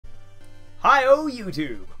Hi-oh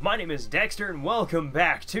YouTube! My name is Dexter and welcome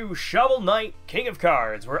back to Shovel Knight King of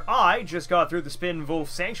Cards, where I just got through the Spin Wolf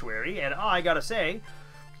Sanctuary, and I gotta say,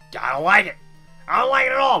 I don't like it. I don't like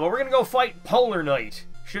it at all, but we're gonna go fight Polar Knight.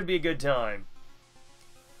 Should be a good time.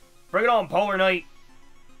 Bring it on, Polar Knight!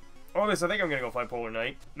 Or at least I think I'm gonna go fight Polar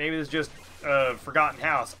Knight. Maybe it's just a forgotten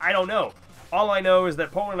house. I don't know. All I know is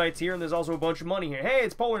that Polar Knight's here and there's also a bunch of money here. Hey,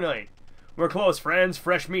 it's Polar Knight! We're close friends,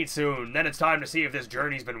 fresh meat soon. Then it's time to see if this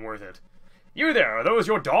journey's been worth it. You there, are those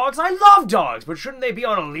your dogs? I love dogs, but shouldn't they be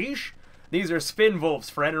on a leash? These are Spin Wolves,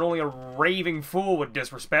 friend, and only a raving fool would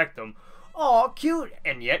disrespect them. Aw, cute,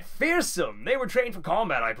 and yet fearsome. They were trained for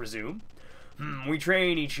combat, I presume. We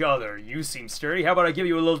train each other. You seem sturdy. How about I give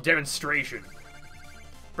you a little demonstration?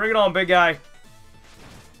 Bring it on, big guy.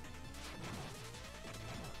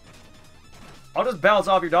 I'll just bounce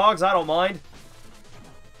off your dogs, I don't mind.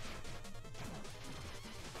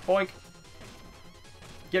 Boink.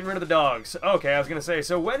 Getting rid of the dogs. Okay, I was gonna say,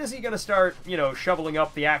 so when is he gonna start, you know, shoveling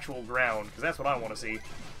up the actual ground? Because that's what I want to see.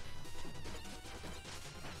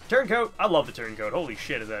 Turncoat. I love the turncoat. Holy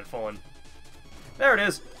shit, is that fun. There it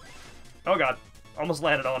is. Oh god. Almost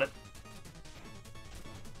landed on it.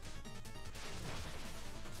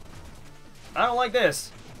 I don't like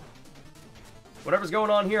this. Whatever's going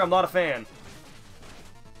on here, I'm not a fan.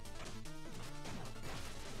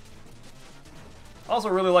 Also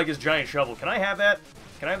really like his giant shovel. Can I have that?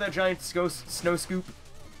 Can I have that giant snow scoop?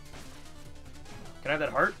 Can I have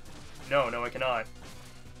that heart? No, I cannot.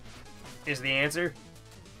 Is the answer?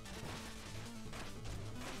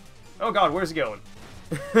 Oh god, where's he going?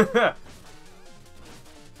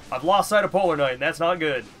 I've lost sight of Polar Knight, and that's not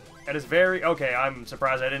good. That is very... Okay, I'm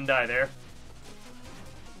surprised I didn't die there.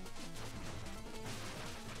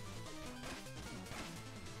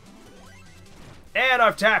 And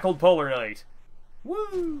I've tackled Polar Knight.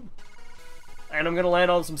 Woo! And I'm gonna land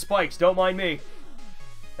on some spikes, don't mind me.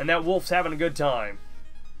 And that wolf's having a good time.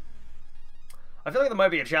 I feel like there might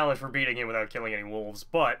be a challenge for beating him without killing any wolves,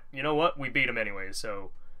 but you know what? We beat him anyway,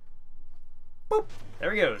 so... Boop!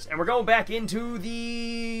 There he goes. And we're going back into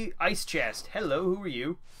the ice chest. Hello, who are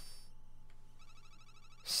you?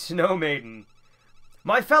 Snow Maiden.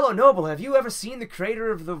 My fellow noble, have you ever seen the crater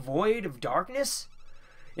of the Void of Darkness?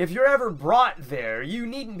 If you're ever brought there, you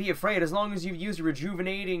needn't be afraid as long as you've used a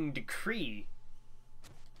rejuvenating decree.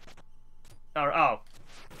 Oh,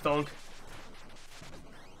 thunk.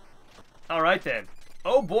 Alright then.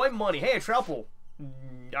 Oh boy, money. Hey, a triple.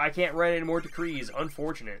 I can't write any more decrees.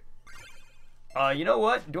 Unfortunate. You know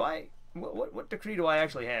what? Do I... What decree do I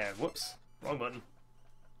actually have? Whoops. Wrong button.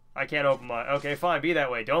 I can't open my... Okay, fine. Be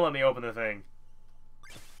that way. Don't let me open the thing.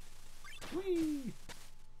 Whee!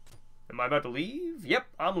 Am I about to leave? Yep,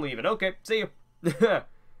 I'm leaving. Okay, see you.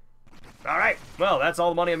 Alright, well, that's all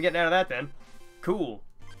the money I'm getting out of that then. Cool.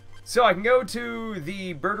 So I can go to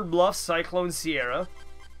the Birder Bluff Cyclone Sierra.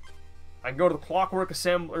 I can go to the Clockwork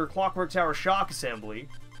Tower Shock Assembly.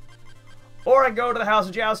 Or I can go to the House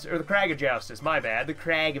of Joustus, or the Crag of Joustus, my bad. The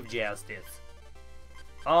Crag of Joustus.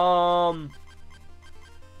 I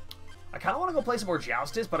kinda wanna go play some more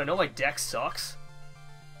Joustus, but I know my deck sucks.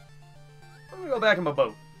 I'm gonna go back in my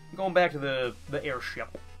boat. I'm going back to the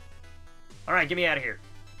airship. Alright, get me out of here.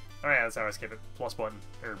 Alright, that's how I skip it. Plus button.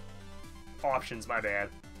 Or options, my bad.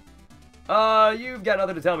 You've got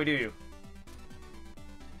nothing to tell me, do you?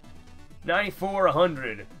 94,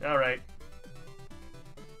 100. Alright.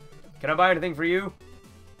 Can I buy anything for you?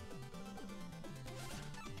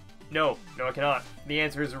 No. No, I cannot. The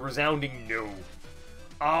answer is a resounding no.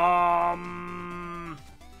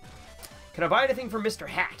 Can I buy anything for Mr.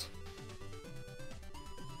 Hat?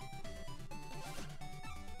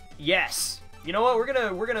 Yes. You know what?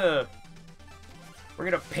 We're gonna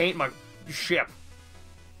paint my ship.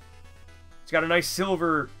 It's got a nice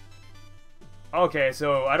silver. Okay,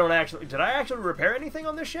 so I don't actually... Did I actually repair anything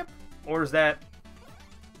on this ship? Or is that...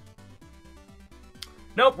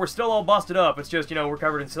 Nope, we're still all busted up. It's just, you know, we're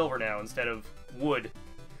covered in silver now instead of wood.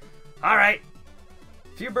 Alright.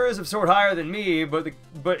 Few birds have soared higher than me, but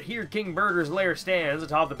here King Burger's lair stands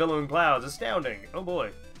atop the billowing clouds. Astounding. Oh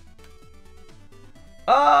boy.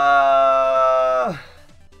 I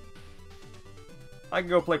can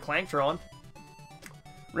go play Clanktron.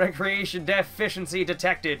 Recreation deficiency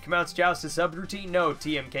detected. Commence Joustus subroutine? No,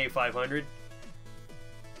 TMK 500.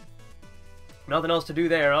 Nothing else to do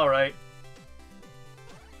there, alright.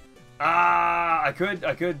 I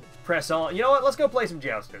could press on. You know what? Let's go play some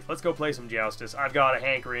Joustus. Let's go play some Joustus. I've got a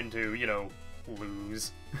hankering to, you know,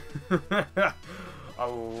 lose. A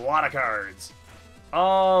lot of cards.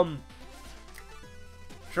 Sure,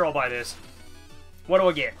 I'll buy this. What do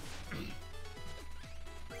I get?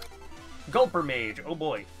 Gulper Mage. Oh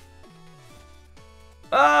boy.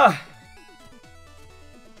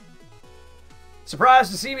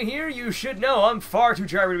 Surprised to see me here? You should know I'm far too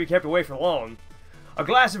charming to be kept away for long. A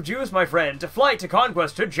glass of juice, my friend. To flight, to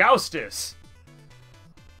conquest, to joustus.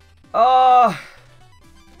 I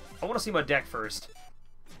want to see my deck first.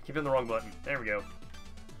 Keep hitting the wrong button. There we go.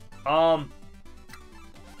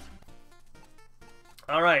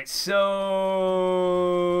 Alright, so...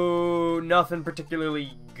 nothing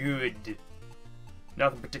particularly good.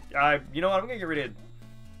 Nothing particular. You know what? I'm gonna get rid of...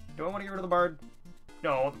 Do I want to get rid of the Bard?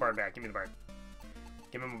 No, I want the Bard back. Give me the Bard.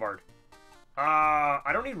 Give him a Bard.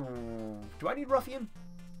 I don't need... Do I need Ruffian?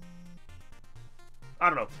 I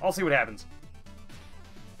don't know. I'll see what happens.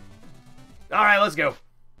 Alright, let's go.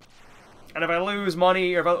 And if I lose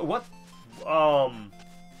money, or if I... What?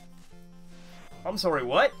 I'm sorry,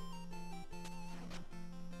 what?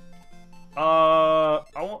 I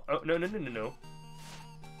want... Oh, no.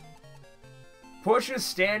 Pushes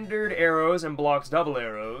standard arrows and blocks double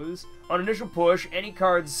arrows. On initial push, any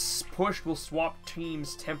cards pushed will swap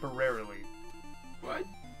teams temporarily. What?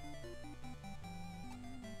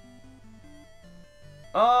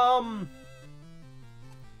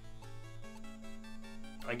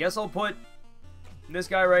 I guess I'll put this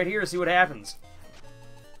guy right here, see what happens.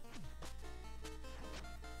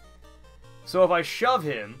 So if I shove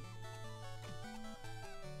him,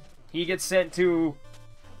 he gets sent to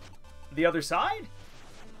the other side?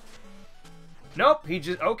 Nope, he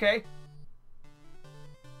just... Okay.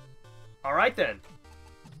 Alright then.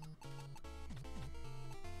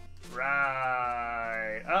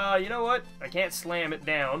 Right. You know what? I can't slam it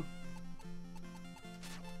down.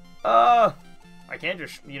 I can't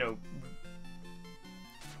just, you know...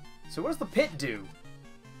 So what does the pit do?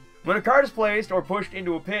 When a card is placed or pushed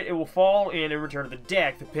into a pit, it will fall in and return to the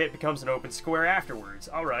deck. The pit becomes an open square afterwards.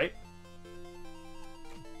 Alright.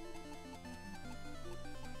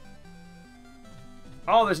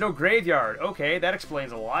 Oh, there's no graveyard. Okay, that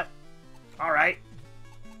explains a lot. Alright.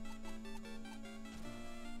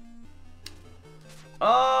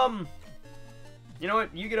 You know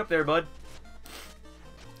what? You get up there, bud.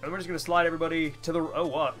 And we're just gonna slide everybody to the... Oh,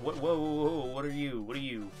 what? Whoa, what are you? What are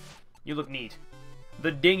you? You look neat.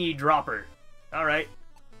 The dinghy dropper. Alright.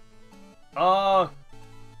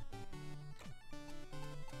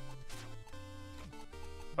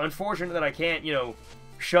 Unfortunate that I can't, you know,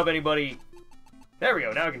 shove anybody... There we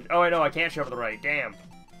go, now I can... Oh, I know, I can't shove to the right. Damn.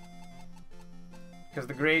 Because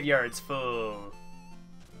the graveyard's full.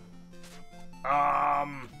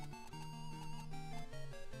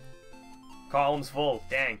 Column's full.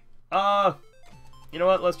 Dang. You know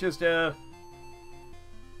what? Let's just, Yeah,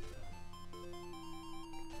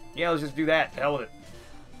 let's just do that. The hell with it.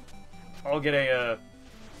 I'll get a,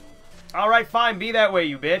 Alright, fine. Be that way,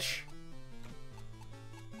 you bitch.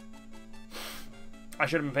 I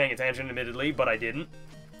should have been paying attention, admittedly, but I didn't.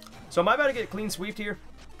 So am I about to get clean sweeped here?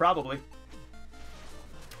 Probably.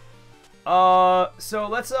 So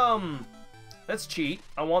let's cheat.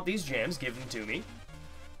 I want these gems given to me.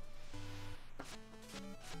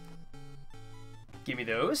 Give me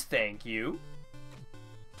those, thank you.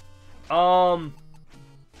 That's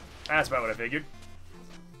about what I figured.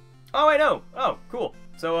 Oh, wait, no. Oh, cool.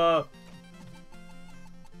 So,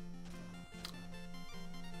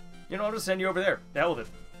 you know, I'll just send you over there. The hell with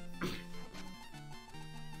it.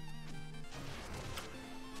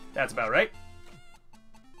 That's about right.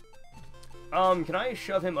 Can I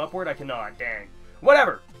shove him upward? I cannot. Dang.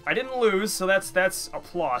 Whatever. I didn't lose, so that's a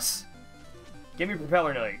plus. Give me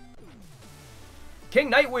Propeller Knight. King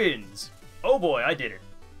Knight wins. Oh boy, I did it.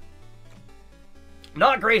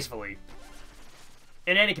 Not gracefully.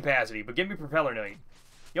 In any capacity, but give me Propeller Knight.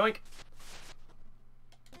 Yoink.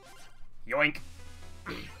 Yoink.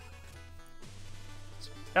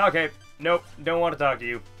 Okay. Nope. Don't want to talk to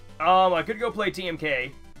you. I could go play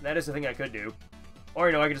TMK. That is the thing I could do. Or,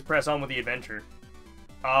 you know, I could just press on with the adventure.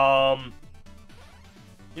 You know,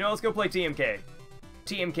 let's go play TMK.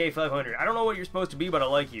 TMK 500. I don't know what you're supposed to be, but I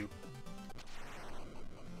like you.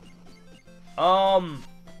 Whoa,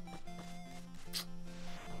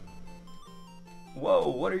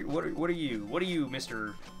 what are you? What are you,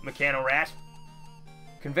 Mr. Mechano Rat?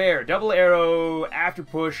 Conveyor, double arrow, after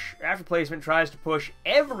placement tries to push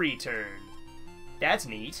every turn. That's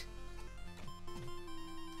neat.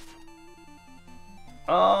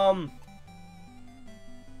 I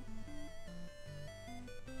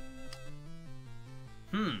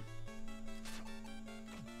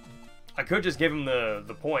could just give him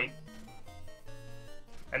the point.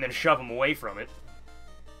 And then shove him away from it.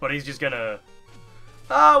 But he's just gonna...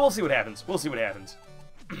 we'll see what happens. We'll see what happens.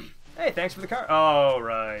 Hey, thanks for the car. Oh,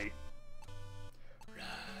 right.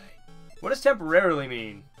 Right. What does temporarily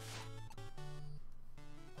mean?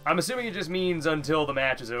 I'm assuming it just means until the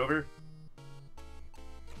match is over.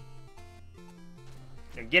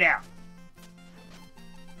 Now get out.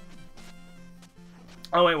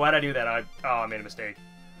 Oh, wait, why'd I do that? I made a mistake.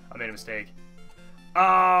 I made a mistake.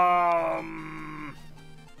 I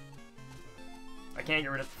can't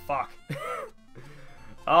get rid of... Fuck.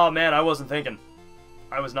 Oh, man, I wasn't thinking.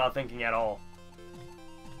 I was not thinking at all.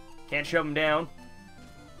 Can't shove him down.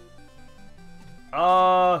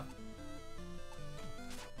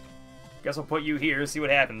 Guess I'll put you here, see what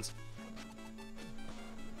happens.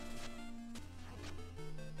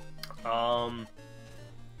 And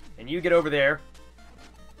you get over there.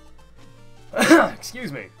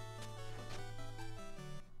 Excuse me.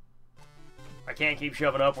 I can't keep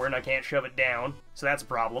shoving upward, and I can't shove it down, so that's a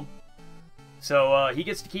problem. So, he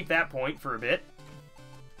gets to keep that point for a bit.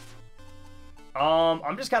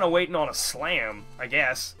 I'm just kind of waiting on a slam, I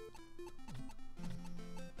guess.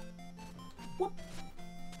 Whoop.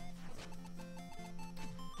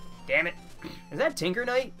 Damn it. Is that Tinker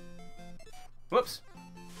Knight? Whoops.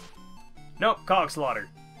 Nope, Cog Slaughter.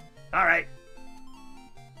 Alright.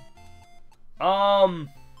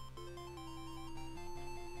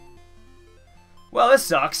 Well, this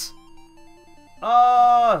sucks.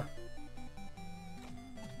 I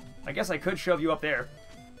guess I could shove you up there.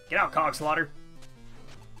 Get out, Cog Slaughter.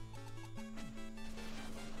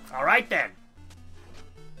 Alright then.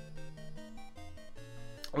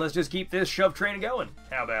 Let's just keep this shove train going.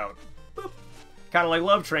 How about? Boop. Kind of like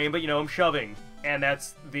Love Train, but you know, I'm shoving. And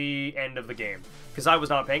that's the end of the game. Because I was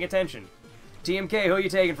not paying attention. TMK, who you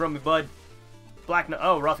taking from me, bud?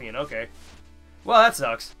 Oh, Ruffian, okay. Well, that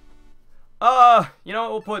sucks. You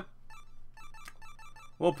know what,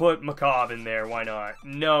 we'll put Macabre in there, why not?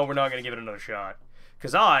 No, we're not gonna give it another shot.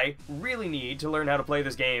 Because I really need to learn how to play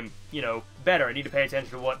this game, you know, better. I need to pay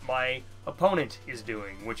attention to what my opponent is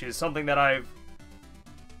doing, which is something that I've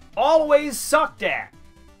always sucked at.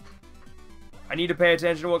 I need to pay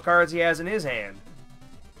attention to what cards he has in his hand.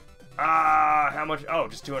 How much? Oh,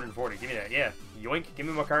 just 240. Give me that. Yeah. Yoink. Give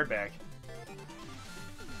me my card back.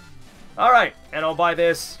 Alright. And I'll buy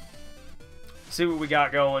this. See what we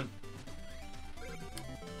got going.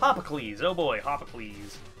 Hopocles. Oh boy.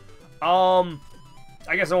 Hopocles.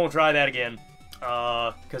 I guess I won't try that again.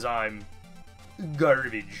 Because I'm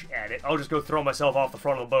garbage at it. I'll just go throw myself off the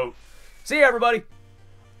front of the boat. See ya, everybody.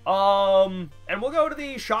 And we'll go to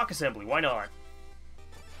the shock assembly. Why not?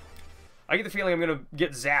 I get the feeling I'm gonna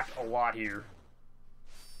get zapped a lot here.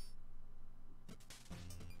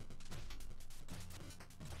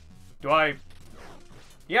 Do I?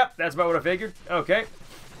 Yep, that's about what I figured. Okay.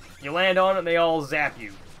 You land on it and they all zap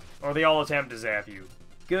you. Or they all attempt to zap you.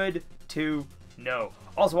 Good to know.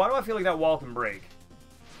 Also, why do I feel like that wall can break?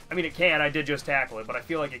 I mean, it can. I did just tackle it, but I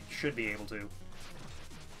feel like it should be able to.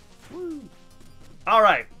 Woo.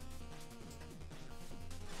 Alright.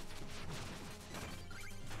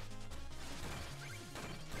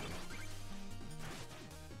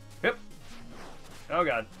 Yep. Oh,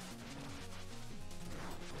 God.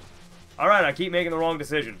 Alright, I keep making the wrong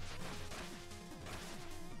decision.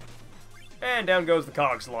 And down goes the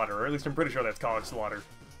Cog Slaughter, or at least I'm pretty sure that's Cog Slaughter.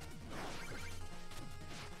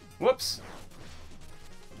 Whoops.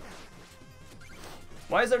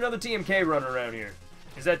 Why is there another TMK running around here?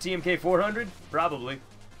 Is that TMK 400? Probably.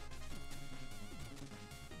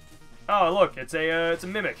 Oh, look, it's a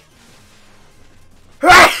mimic.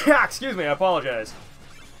 Excuse me, I apologize.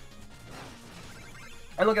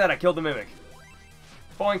 And look at that, I killed the mimic.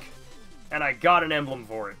 Boink. And I got an emblem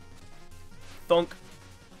for it. Thunk.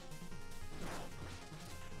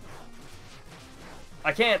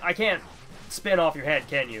 I can't spin off your head,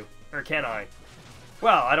 can you? Or can I?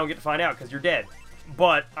 Well, I don't get to find out because you're dead.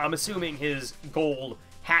 But I'm assuming his gold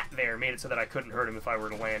hat there made it so that I couldn't hurt him if I were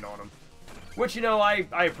to land on him. Which, you know, I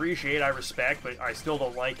appreciate, I respect, but I still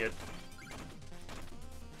don't like it.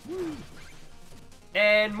 Woo.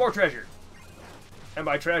 And more treasure. And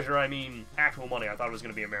by treasure, I mean actual money. I thought it was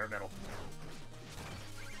going to be a merit medal.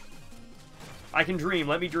 I can dream.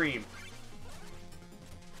 Let me dream.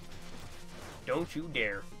 Don't you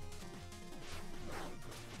dare.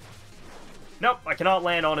 Nope, I cannot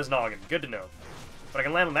land on his noggin. Good to know. But I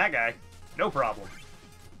can land on that guy. No problem.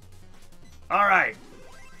 Alright.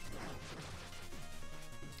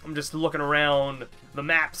 I'm just looking around the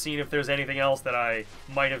map, seeing if there's anything else that I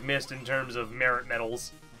might have missed in terms of merit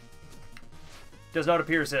medals. Does not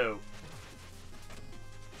appear so.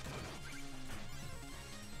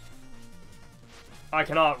 I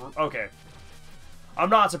cannot... Okay. I'm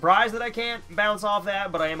not surprised that I can't bounce off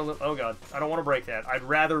that, but I am a little... Oh, God. I don't want to break that. I'd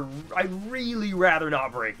really rather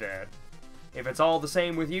not break that. If it's all the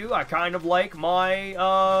same with you, I kind of like my,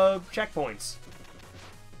 checkpoints.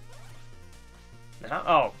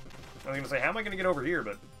 Oh. I was gonna say, how am I gonna get over here,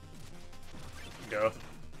 but... Duh.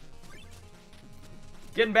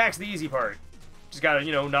 Getting back's the easy part. Just gotta,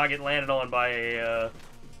 you know, not get landed on by a,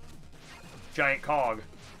 giant cog.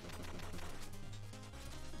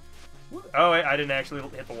 Oh, I didn't actually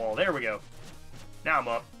hit the wall. There we go. Now I'm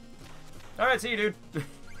up. Alright, see you, dude.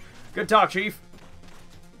 Good talk, Chief.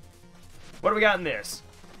 What do we got in this?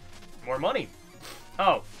 More money.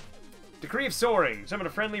 Oh. Decree of Soaring. Summon a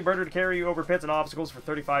friendly birder to carry you over pits and obstacles for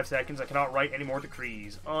 35 seconds. I cannot write any more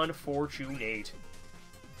decrees. Unfortunate.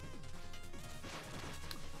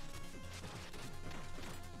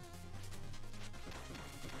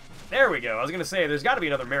 There we go. I was going to say, there's got to be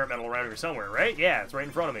another merit medal around here somewhere, right? Yeah, it's right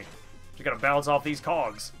in front of me. Just got to bounce off these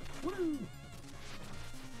cogs. Woo!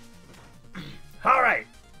 Alright.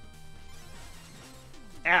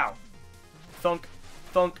 Ow. Thunk.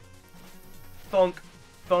 Thunk. Thunk.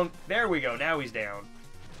 Thunk. There we go. Now he's down.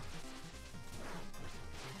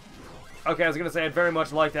 Okay, I was going to say I'd very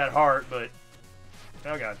much like that heart, but...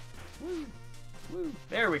 Oh, God. Woo. Woo.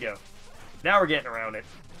 There we go. Now we're getting around it.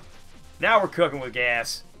 Now we're cooking with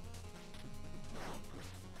gas.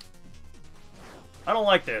 I don't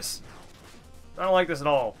like this. I don't like this at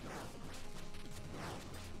all.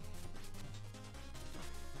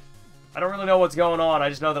 I don't really know what's going on. I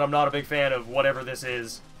just know that I'm not a big fan of whatever this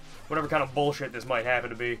is. Whatever kind of bullshit this might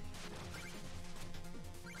happen to be.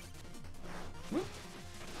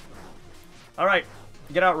 Alright.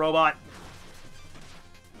 Get out, robot.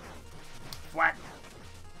 Whack.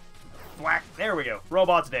 Whack. There we go.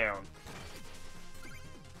 Robot's down.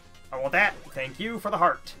 I want that. Thank you for the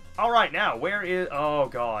heart. Alright, now, where is... Oh,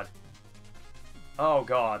 God. Oh,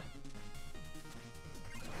 God.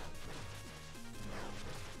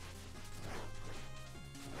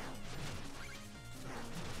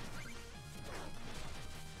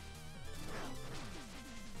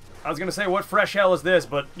 I was gonna say, what fresh hell is this?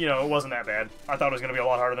 But, you know, it wasn't that bad. I thought it was gonna be a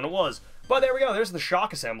lot harder than it was. But there we go, there's the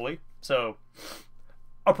shock assembly. So,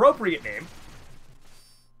 appropriate name.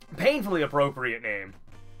 Painfully appropriate name.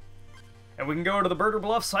 And we can go to the Birder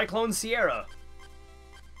Bluff Cyclone Sierra.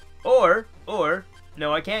 Or,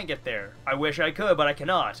 no, I can't get there. I wish I could, but I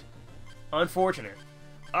cannot. Unfortunate.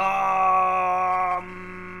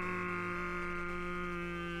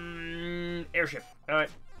 Airship. Alright.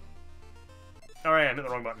 Alright, I'm hitting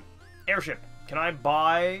the wrong button. Airship. Can I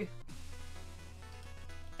buy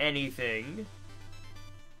anything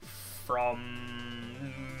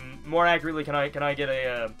from... More accurately, can I get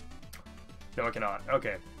a... No, I cannot.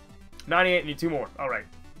 Okay. 98, need 2 more. Alright.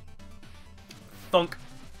 Thunk.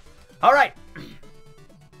 Alright!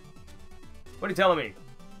 What are you telling me?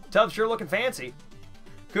 Tub's sure looking fancy.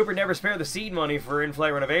 Cooper never spared the seed money for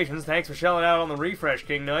in-flight renovations. Thanks for shelling out on the refresh,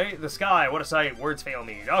 King Knight. The sky, what a sight. Words fail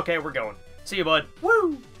me. Okay, we're going. See you, bud.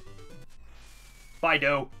 Woo! Bye,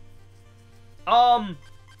 Doe.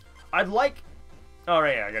 I'd like...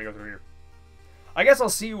 Alright, yeah, I gotta go through here. I guess I'll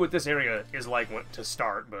see what this area is like to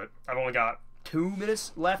start, but I've only got 2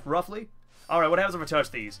 minutes left, roughly. Alright, what happens if I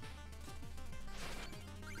touch these?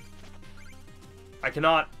 I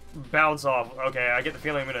cannot bounce off. Okay, I get the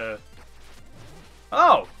feeling I'm gonna...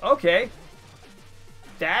 Oh, okay.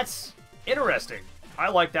 That's interesting. I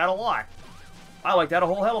like that a lot. I like that a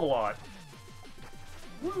whole hell of a lot.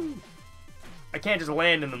 Woo. I can't just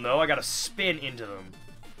land in them, though. I gotta spin into them.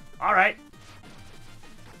 Alright.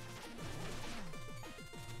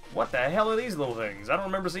 What the hell are these little things? I don't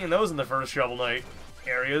remember seeing those in the first Shovel Knight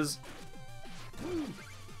areas. Woo.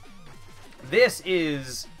 This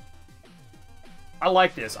is... I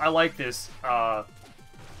like this. I like this. Hey,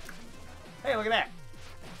 look at that.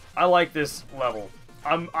 I like this level.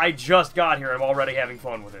 I just got here. I'm already having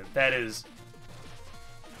fun with it. That is...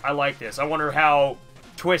 I like this. I wonder how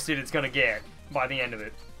twisted it's gonna get by the end of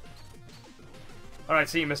it. Alright,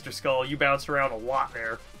 see you, Mr. Skull. You bounced around a lot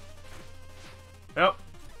there. Nope.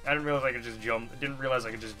 I didn't realize I could just jump. Didn't realize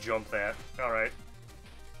I could just jump that. Alright.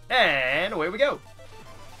 And away we go.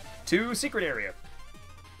 To secret area.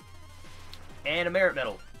 And a merit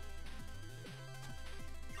medal.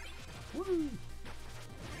 Woo!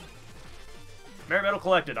 Merit medal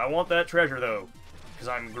collected. I want that treasure, though. Because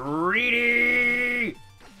I'm greedy!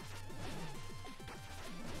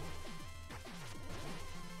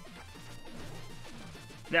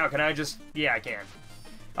 Now, can I just... Yeah, I can.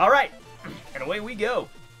 Alright! And away we go.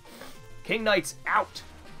 King Knight's out.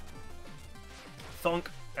 Thunk.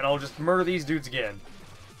 And I'll just murder these dudes again.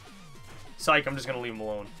 Psych, I'm just gonna leave them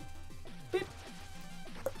alone. Beep.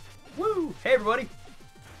 Woo! Hey, everybody!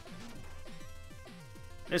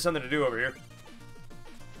 There's something to do over here.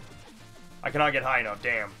 I cannot get high enough,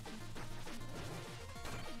 damn.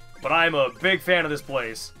 But I'm a big fan of this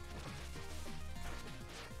place.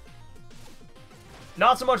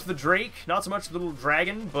 Not so much the Drake, not so much the little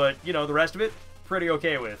dragon, but, you know, the rest of it, pretty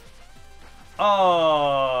okay with.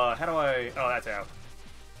 Oh, how do I... Oh, that's how.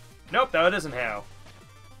 Nope, that isn't how.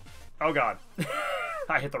 Oh, God.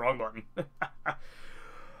 I hit the wrong button.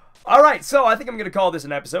 Alright, so I think I'm going to call this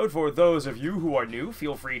an episode. For those of you who are new,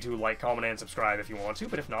 feel free to like, comment, and subscribe if you want to,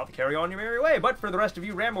 but if not, carry on your merry way. But for the rest of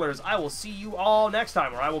you ramblers, I will see you all next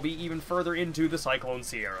time, where I will be even further into the Cyclone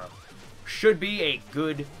Sierra. Should be a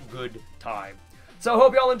good time. So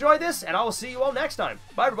hope you all enjoyed this, and I will see you all next time.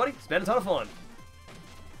 Bye, everybody. It's been a ton of fun.